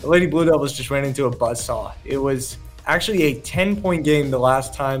 the Lady Blue Devils just ran into a buzzsaw. It was actually a 10-point game the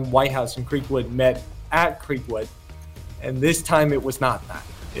last time White House and Creekwood met at Creekwood, and this time it was not that.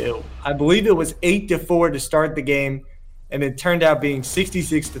 I believe it was 8-4 to start the game, and it turned out being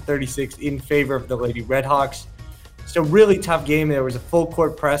 66-36 in favor of the Lady Redhawks. It's a really tough game. There was a full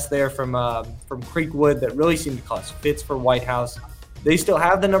court press there from Creekwood that really seemed to cause fits for White House. They still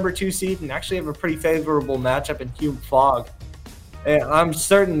have the number 2 seed and actually have a pretty favorable matchup in Hume Fogg. And I'm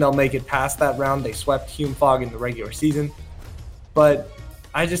certain they'll make it past that round. They swept Hume Fogg in the regular season. But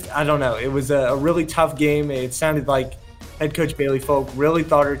I don't know. It was a really tough game. It sounded like head coach Bailey Folk really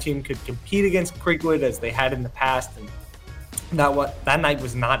thought her team could compete against Creekwood as they had in the past, and that night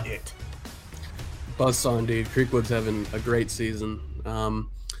was not it. Buzzsaw indeed. Creekwood's having a great season.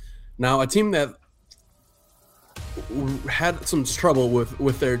 Now, a team that had some trouble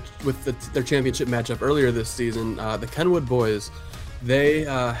with their championship matchup earlier this season, the Kenwood boys. They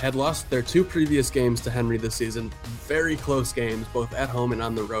had lost their 2 previous games to Henry this season. Very close games, both at home and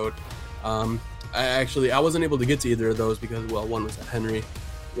on the road. I wasn't able to get to either of those because, well, one was at Henry,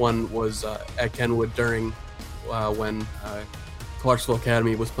 one was at Kenwood during when Clarksville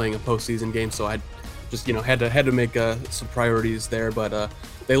Academy was playing a postseason game. So I just had to make some priorities there. But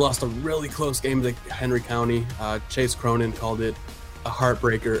they lost a really close game to Henry County. Chase Cronin called it a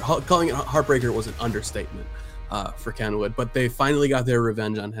heartbreaker. Calling it a heartbreaker was an understatement for Kenwood. But they finally got their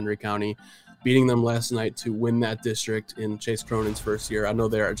revenge on Henry County, beating them last night to win that district in Chase Cronin's first year. I know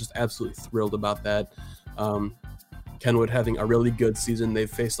they are just absolutely thrilled about that. Kenwood having a really good season. They've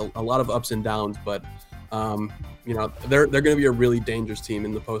faced a lot of ups and downs, but they're going to be a really dangerous team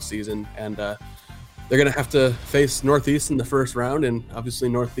in the postseason, and they're going to have to face Northeast in the first round. And obviously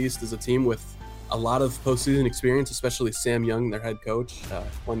Northeast is a team with a lot of postseason experience, especially Sam Young, their head coach,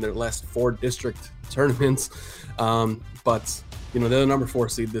 won their last 4 district tournaments. But they're the number 4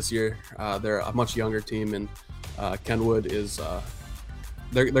 seed this year. They're a much younger team, and Kenwood is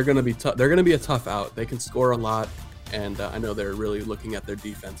they're going to be they're going to be a tough out. They can score a lot, and I know they're really looking at their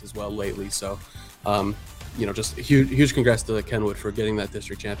defense as well lately. So, just huge congrats to Kenwood for getting that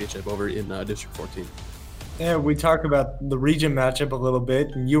district championship over in District 14. Yeah, we talked about the region matchup a little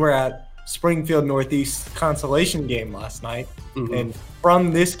bit, and you were at Springfield Northeast consolation game last night. Mm-hmm. And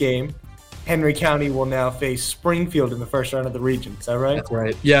from this game, Henry County will now face Springfield in the first round of the region. Is that right? That's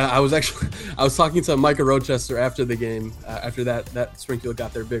right. Yeah, I was talking to Micah Rochester after the game, after that Springfield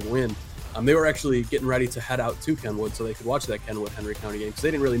got their big win. They were actually getting ready to head out to Kenwood so they could watch that Kenwood-Henry County game because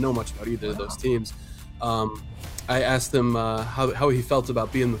they didn't really know much about either of those teams. I asked him how he felt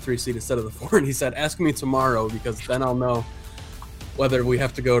about being the 3 seed instead of the 4, and he said, "Ask me tomorrow because then I'll know whether we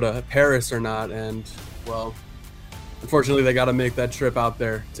have to go to Paris or not." And, well, unfortunately, they got to make that trip out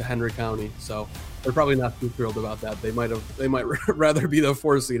there to Henry County, so they're probably not too thrilled about that. They might rather be the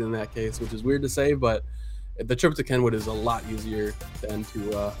 4 seed in that case, which is weird to say, but the trip to Kenwood is a lot easier than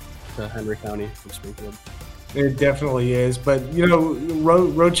to Henry County from Springfield. It definitely is, but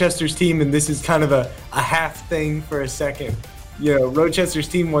Rochester's team, and this is kind of a half thing for a second. Rochester's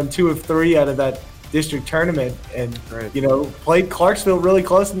team won 2 of 3 out of that district tournament, and right. Played Clarksville really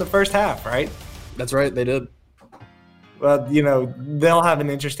close in the first half, right? That's right, they did. Well, they'll have an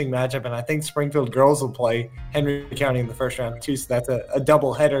interesting matchup, and I think Springfield girls will play Henry County in the first round too, so that's a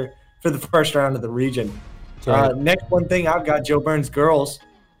double header for the first round of the region. Right. Next one thing I've got, Joe Burns girls,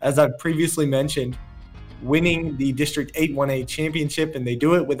 as I've previously mentioned, winning the District 8-1A championship, and they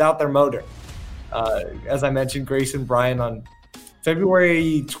do it without their motor. As I mentioned, Grayson Bryan on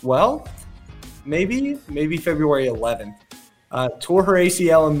February 12th, maybe February 11th, tore her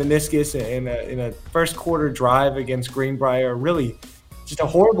ACL and meniscus in a first quarter drive against Greenbrier. Really just a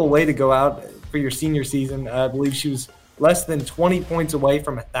horrible way to go out for your senior season. I believe she was less than 20 points away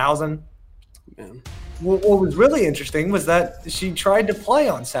from 1,000. Man. What was really interesting was that she tried to play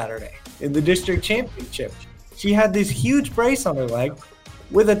on Saturday in the district championship. She had this huge brace on her leg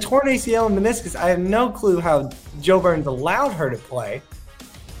with a torn ACL and meniscus. I have no clue how Joe Burns allowed her to play,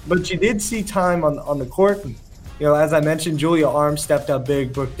 but she did see time on the court. And, as I mentioned, Julia Arms stepped up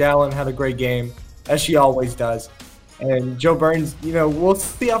big. Brooke Dallin had a great game, as she always does. And Joe Burns, we'll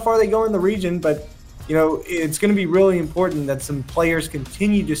see how far they go in the region, but it's going to be really important that some players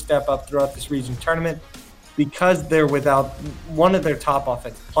continue to step up throughout this region tournament because they're without one of their top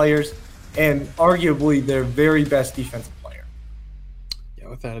offensive players and arguably their very best defensive player. Yeah,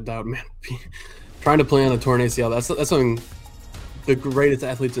 without a doubt, man. Trying to play on a torn ACL, that's something the greatest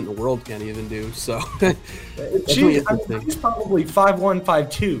athletes in the world can't even do. So she's probably 5'1",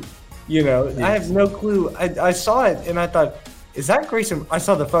 5'2". Yes. I have no clue. I saw it and I thought, is that Grayson? I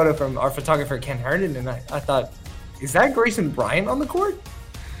saw the photo from our photographer, Ken Herndon, and I thought, is that Grayson Bryant on the court?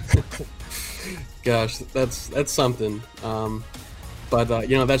 Gosh, that's something. But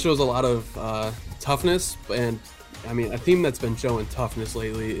that shows a lot of toughness. And, I mean, a team that's been showing toughness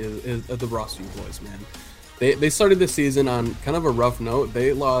lately is the Rossview boys, man. They started this season on kind of a rough note.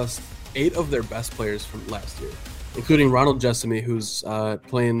 They lost 8 of their best players from last year, including Ronald Jessamy, who's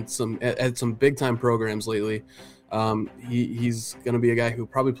playing at some big-time programs lately. He's going to be a guy who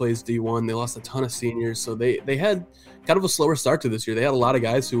probably plays D1. They lost a ton of seniors, so they had kind of a slower start to this year. They had a lot of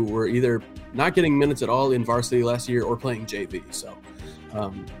guys who were either not getting minutes at all in varsity last year or playing JV. So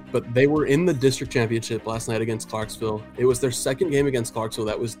But they were in the district championship last night against Clarksville. It was their second game against Clarksville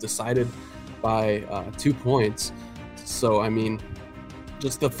that was decided by 2 points. So, I mean,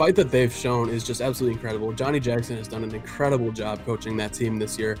 just the fight that they've shown is just absolutely incredible. Johnny Jackson has done an incredible job coaching that team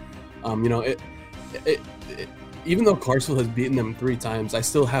this year. Even though Clarksville has beaten them 3 times, I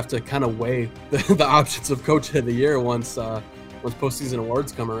still have to kind of weigh the options of Coach of the Year once postseason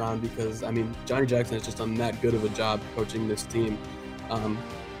awards come around, because, I mean, Johnny Jackson has just done that good of a job coaching this team.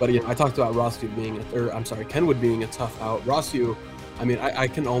 But I talked about Kenwood being a tough out. Rossview, I mean, I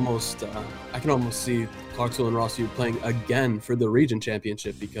can almost see Clarksville and Rossview playing again for the region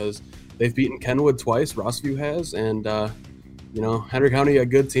championship, because they've beaten Kenwood twice, Rossview has, and Henry County, a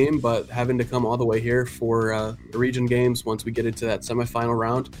good team, but having to come all the way here for the region games once we get into that semifinal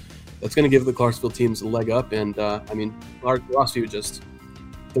round, that's going to give the Clarksville teams a leg up. And I mean, Rossview, just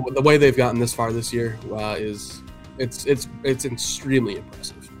the way they've gotten this far this year is it's extremely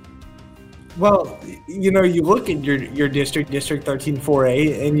impressive. Well, you look at your District 13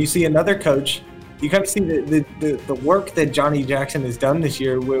 4A, and you see another coach. You kind of see the work that Johnny Jackson has done this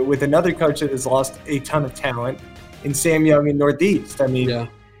year with another coach that has lost a ton of talent in Sam Young in Northeast. I mean,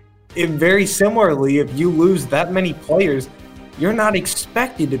 very similarly, if you lose that many players, you're not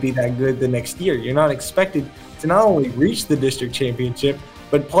expected to be that good the next year. You're not expected to not only reach the district championship,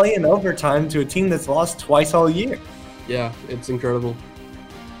 but play in overtime to a team that's lost twice all year. Yeah, it's incredible.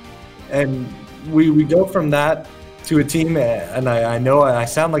 And we go from that to a team, and I know I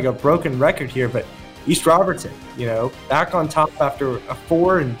sound like a broken record here, but East Robertson, back on top after a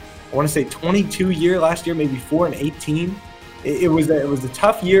 22 year last year, maybe 4-18. It was a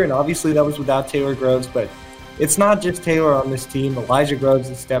tough year, and obviously that was without Taylor Groves, but it's not just Taylor on this team. Elijah Groves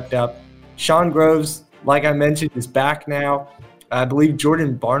has stepped up. Sean Groves, like I mentioned, is back now. I believe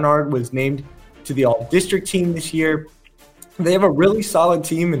Jordan Barnard was named to the all-district team this year. They have a really solid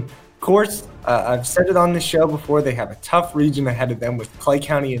team, and of course, I've said it on this show before, they have a tough region ahead of them with Clay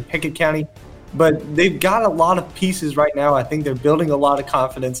County and Pickett County, but they've got a lot of pieces right now. I think they're building a lot of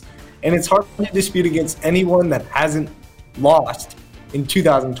confidence, and it's hard to dispute against anyone that hasn't lost in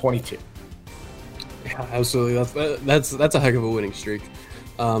 2022. Yeah, absolutely. That's a heck of a winning streak.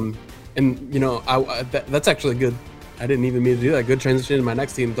 That's actually good. I didn't even mean to do that. Good transition to my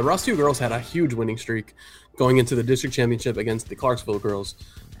next team. The Rossview girls had a huge winning streak going into the district championship against the Clarksville girls.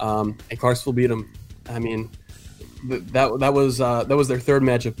 And Clarksville beat them. I mean, that was their third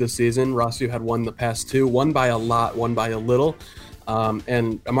matchup this season. Rossview had won the past 2, one by a lot, one by a little.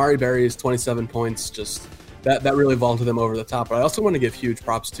 And Amari Berry's 27 points, just that really vaulted them over the top. But I also want to give huge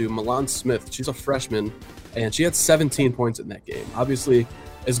props to Milan Smith. She's a freshman, and she had 17 points in that game. Obviously,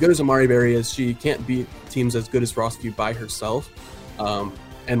 as good as Amari Berry is, she can't beat teams as good as Rossview by herself.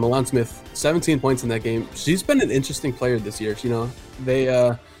 And Milan Smith, 17 points in that game. She's been an interesting player this year.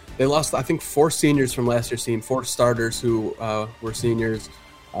 They lost, I think, 4 seniors from last year's team, 4 starters who were seniors,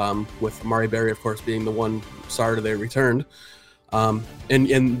 with Amari Berry, of course, being the one starter they returned.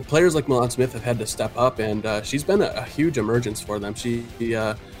 And players like Milan Smith have had to step up, and she's been a huge emergence for them. She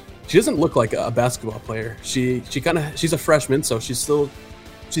doesn't look like a basketball player. She's a freshman, so she's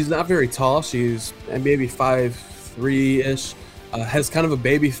not very tall. She's maybe 5'3" has kind of a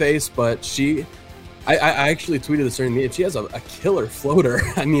baby face, but I actually tweeted this during the game. She has a killer floater.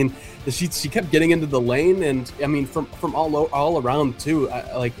 I mean, she kept getting into the lane, and I mean from all around too.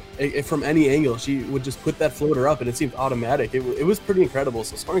 From any angle, she would just put that floater up, and it seemed automatic. It was pretty incredible.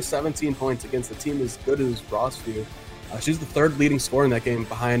 So scoring 17 points against a team as good as Rossview, she's the 3rd leading scorer in that game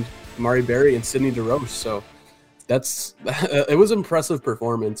behind Mari Berry and Sydney DeRoche. So it was an impressive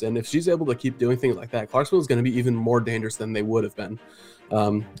performance, and if she's able to keep doing things like that, Clarksville is going to be even more dangerous than they would have been.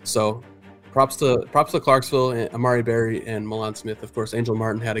 So props to Clarksville, and Amari Berry, and Milan Smith. Of course, Angel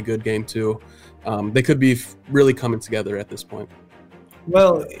Martin had a good game too. They could be really coming together at this point.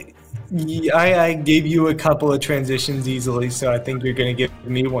 Well, I gave you a couple of transitions easily, so I think you're going to give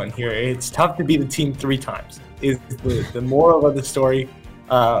me one here. It's tough to beat a team 3 times is the moral of the story.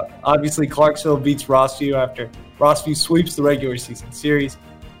 Obviously, Clarksville beats Rossview after Rossview sweeps the regular season series.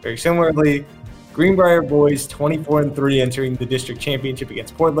 Very similarly, Greenbrier boys 24-3 entering the district championship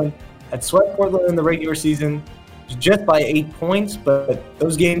against Portland. Had swept Portland in the regular season just by 8 points, but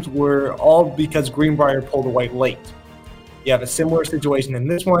those games were all because Greenbrier pulled away late. You have a similar situation in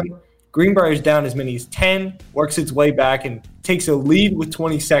this one. Greenbrier's down as many as 10, works its way back, and takes a lead with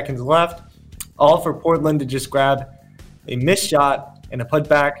 20 seconds left, all for Portland to just grab a missed shot and a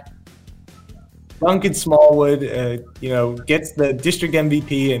putback. Duncan Smallwood, gets the district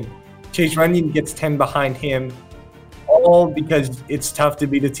MVP, and Chase Runyon gets 10 behind him, all because it's tough to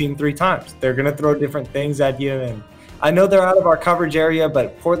beat a team 3 times. They're going to throw different things at you, and I know they're out of our coverage area,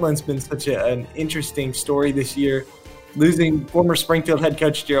 but Portland's been such an interesting story this year, losing former Springfield head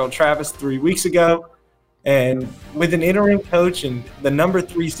coach Gerald Travis 3 weeks ago. And with an interim coach and the number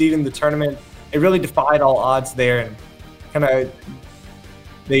 3 seed in the tournament, it really defied all odds there. And kind of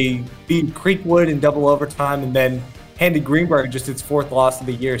they beat Creekwood in double overtime and then handed Greenberg just its 4th loss of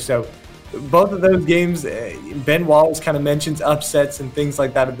the year. So both of those games, Ben Wallace kind of mentions upsets and things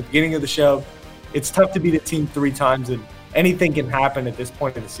like that at the beginning of the show. It's tough to beat a team 3 times, and anything can happen at this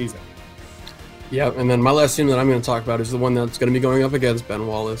point in the season. Yeah, and then my last team that I'm going to talk about is the one that's going to be going up against Ben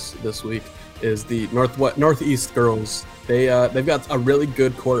Wallace this week. Is the Northeast girls. They've got a really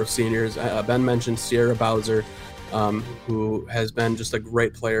good core of seniors. Ben mentioned Sierra Bowser, who has been just a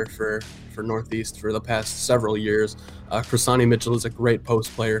great player for Northeast for the past several years. Chrisani Mitchell is a great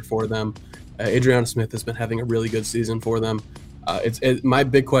post player for them. Adriana Smith has been having a really good season for them. My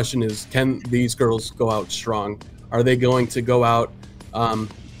big question is, can these girls go out strong? Are they going to go out?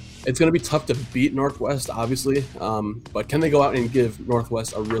 It's going to be tough to beat Northwest, obviously, but can they go out and give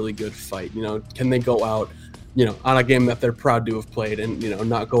Northwest a really good fight? Can they go out, on a game that they're proud to have played and,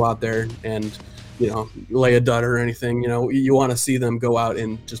 not go out there and, lay a dud or anything? You want to see them go out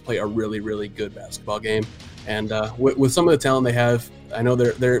and just play a really, really good basketball game. And with some of the talent they have, I know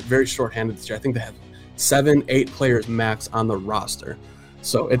they're very short-handed this year. I think they have 7-8 players max on the roster.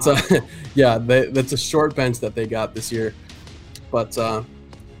 So it's that's a short bench that they got this year. But,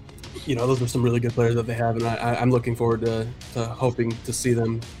 those are some really good players that they have, and I'm looking forward to hoping to see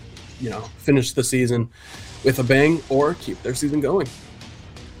them, finish the season with a bang or keep their season going.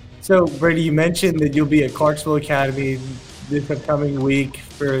 So, Brady, you mentioned that you'll be at Clarksville Academy this upcoming week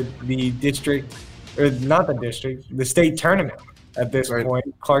for the district, or not the district, the state tournament at this point.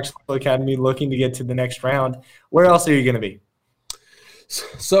 Clarksville Academy looking to get to the next round. Where else are you going to be?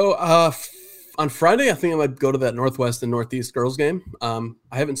 So, on Friday, I think I might go to that Northwest and Northeast girls game. I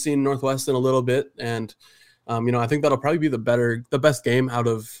haven't seen Northwest in a little bit, and I think that'll probably be the best game out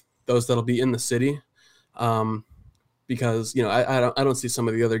of those that'll be in the city, because I don't see some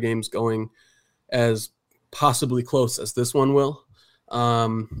of the other games going as possibly close as this one will.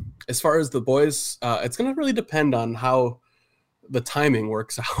 As far as the boys, it's going to really depend on how the timing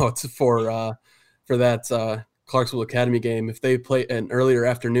works out for that. Clarksville Academy game. If they play an earlier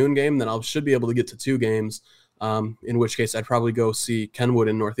afternoon game, then I should be able to get to 2 games, in which case I'd probably go see Kenwood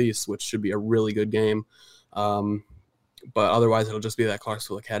in Northeast, which should be a really good game. But otherwise it'll just be that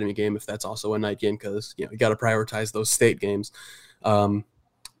Clarksville Academy game if that's also a night game, because you got to prioritize those state games.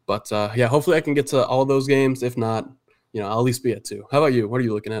 But hopefully I can get to all those games. If not, I'll at least be at 2. How about you? What are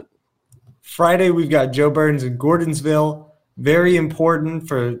you looking at? Friday we've got Joe Burns in Gordonsville. Very important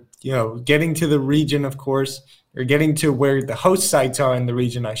for getting to the region, of course, or getting to where the host sites are in the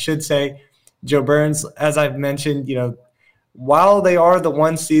region, I should say. Joe Burns, as I've mentioned, while they are the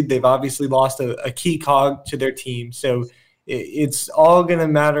 1 seed, they've obviously lost a key cog to their team. So it's all going to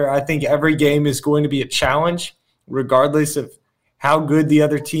matter. I think every game is going to be a challenge, regardless of how good the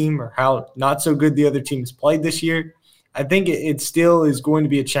other team or how not so good the other team has played this year. I think it still is going to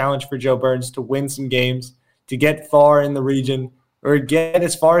be a challenge for Joe Burns to win some games, to get far in the region, or get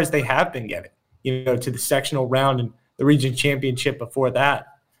as far as they have been getting, to the sectional round and the region championship before that.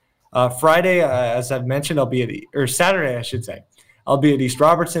 Friday, as I've mentioned, Saturday, I should say, I'll be at East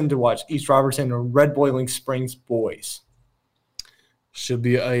Robertson to watch East Robertson and Red Boiling Springs boys. Should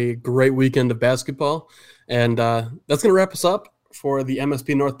be a great weekend of basketball. And that's going to wrap us up for the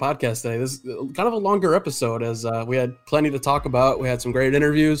MSP North podcast today. This is kind of a longer episode, as we had plenty to talk about. We had some great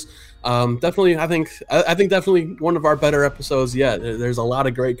interviews. Definitely, I think definitely one of our better episodes yet. There's a lot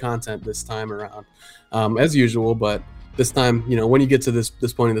of great content this time around, as usual. But this time, when you get to this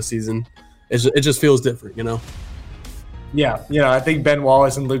point of the season, it just feels different, Yeah, I think Ben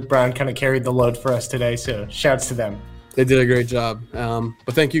Wallace and Luke Brown kind of carried the load for us today. So shouts to them. They did a great job.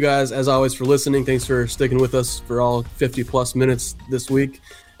 But thank you guys, as always, for listening. Thanks for sticking with us for all 50-plus minutes this week.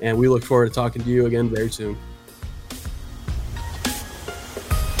 And we look forward to talking to you again very soon.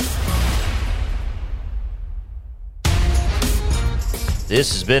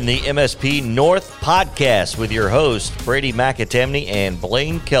 This has been the MSP North podcast with your hosts, Brady McAtemney and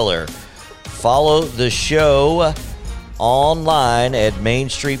Blaine Keller. Follow the show online at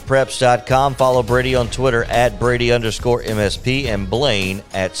mainstreetpreps.com. Follow Brady on Twitter at Brady_MSP and Blaine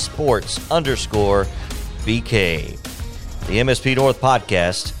at sports_BK. The MSP North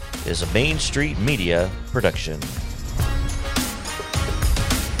podcast is a Main Street Media production.